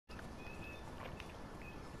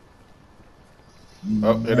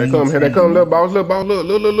Oh, here they come, look, boss, look, boss,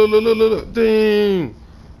 look. Ding.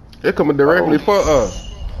 They're coming directly Oh, for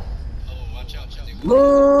us.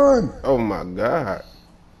 run! Oh my god.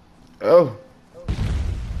 Oh,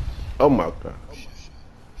 oh my god.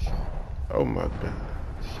 Oh my god.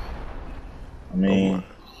 I Oh my. mean,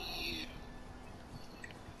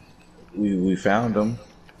 we found them.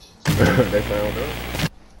 They found us.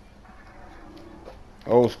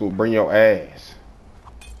 Old school, bring your ass.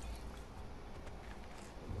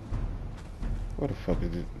 What the fuck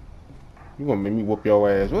is it? You gonna make me whoop your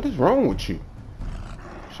ass? What is wrong with you?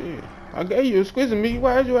 Shit. I gave you a squeeze me.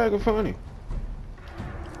 Why is you acting funny?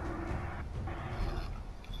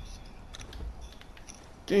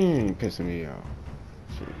 Damn, you pissing me off.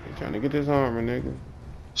 Shit, you trying to get this armor, nigga. You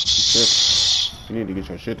tripping. You need to get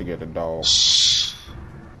your shit together, dog.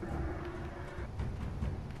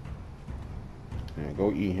 Man,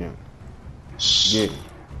 go eat him. Get him.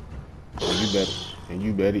 And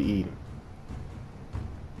you better eat him.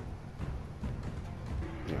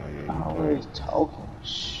 Oh yeah, you Always playing. talking.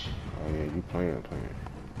 Oh yeah, you playing.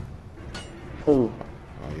 Who?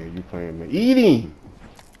 Oh yeah, you playing, man. Eat him!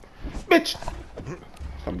 Bitch!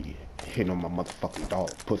 Stop me hitting on my motherfucking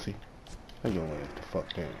dog, pussy. Lay your ass the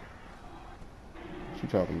fuck down. What you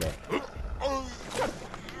talking about?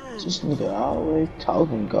 This nigga always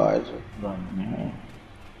talking guards running, man.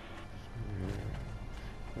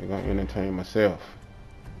 They're gonna entertain myself.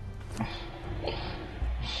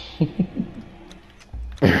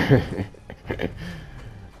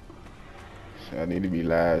 So I need to be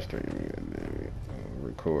live streaming and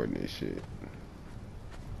recording this shit.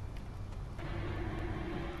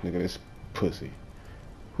 Look at this pussy.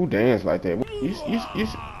 Who danced like that?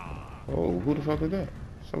 Oh, who the fuck is that?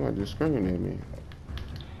 Somebody just screaming at me.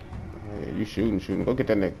 Oh, yeah, you shooting. Go get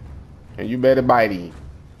that nigga. And you better bite him.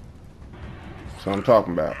 That's what I'm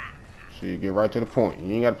talking about. So you get right to the point.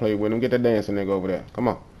 You ain't gotta play with him. Get that dancing nigga over there. Come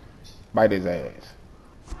on. Bite his ass.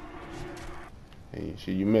 Hey,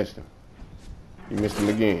 shit, you missed him. You missed him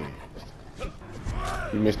again.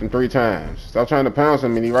 You missed him 3 times. Stop trying to pounce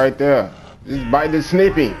him and he right there. Just bite this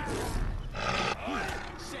snipping.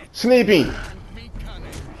 Snipping.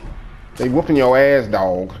 They whooping your ass,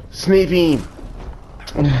 dog. Snipping.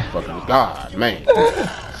 Oh my fucking god, man.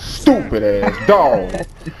 Stupid ass dog.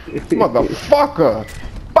 Motherfucker.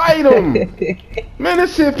 Bite him. Man,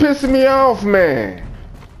 this shit pissing me off, man.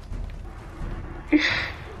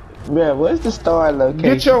 Man, what's the star location?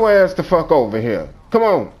 Get your ass the fuck over here. Come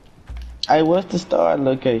on. Hey, what's the star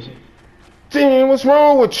location? Damn, what's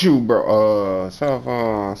wrong with you, bro?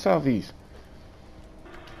 Southeast.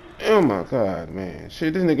 Oh my god, man.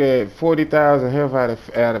 Shit, this nigga had 40,000 health out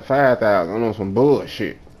of 5,000. I'm on some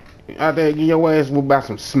bullshit. Out there, get your ass whooped by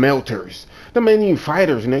some smelters. Them ain't even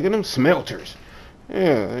fighters, nigga. Them smelters.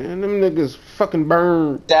 Yeah, and them niggas fucking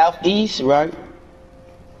burn. Southeast, right?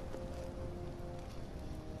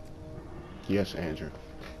 Yes, Andrew.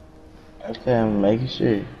 Okay, I'm making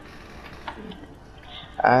sure.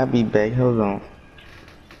 I'll be back. Hold on.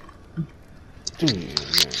 Damn, man.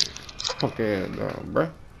 Fuck ass dog,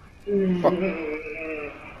 bruh. Fuck.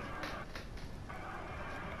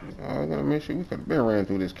 I gotta make sure we could have been ran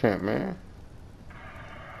through this camp, man.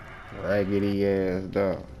 Raggedy ass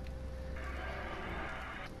dog.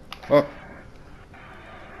 Fuck.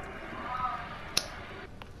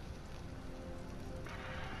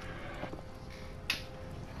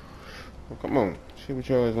 Well, come on. See what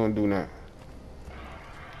y'all is gonna do now.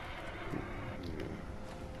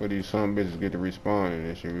 For these some bitches get to respawn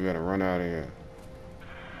and shit, we gotta run out of here.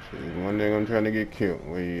 See, one nigga I'm trying to get killed.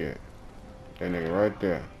 Where he at? That nigga right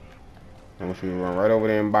there. I want you to run right over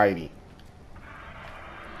there and bite him.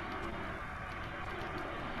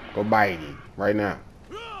 Go bite him. Right now.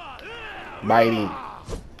 Bite him.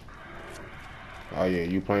 Oh yeah,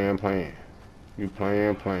 you playing. You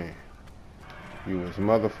playing. You was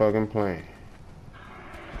motherfucking playing.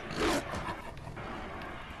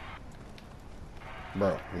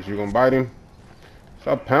 Bro, is you gonna bite him?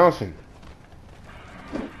 Stop pouncing.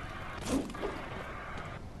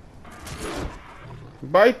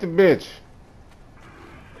 Bite the bitch.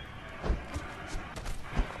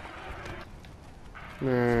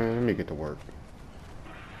 Man, let me get to work.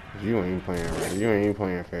 You ain't playing right. You ain't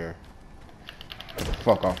playing fair. Get the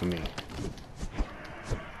fuck off of me.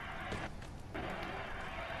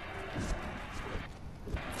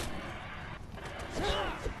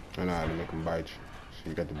 I know how to make them bite you. So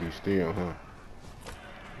you got to be still, huh?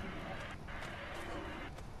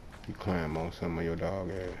 You climb on some of your dog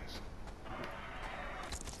ass.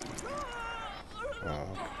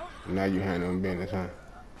 Now you handling business, huh?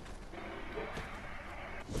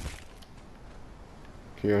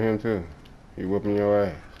 Kill him too. He whooping your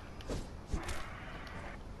ass.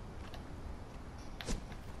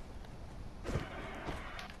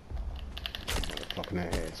 Fucking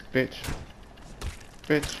ass, bitch.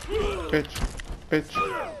 Bitch, bitch, bitch.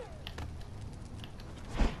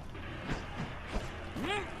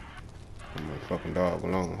 Leave my fucking dog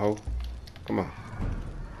alone, ho. Come on.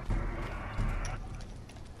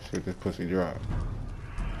 See if this pussy drop.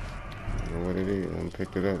 I don't know what it is. I'm gonna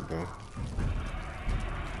pick it up though.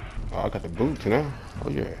 Oh, I got the boots now. Oh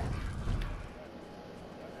yeah.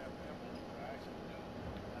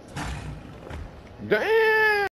 Damn!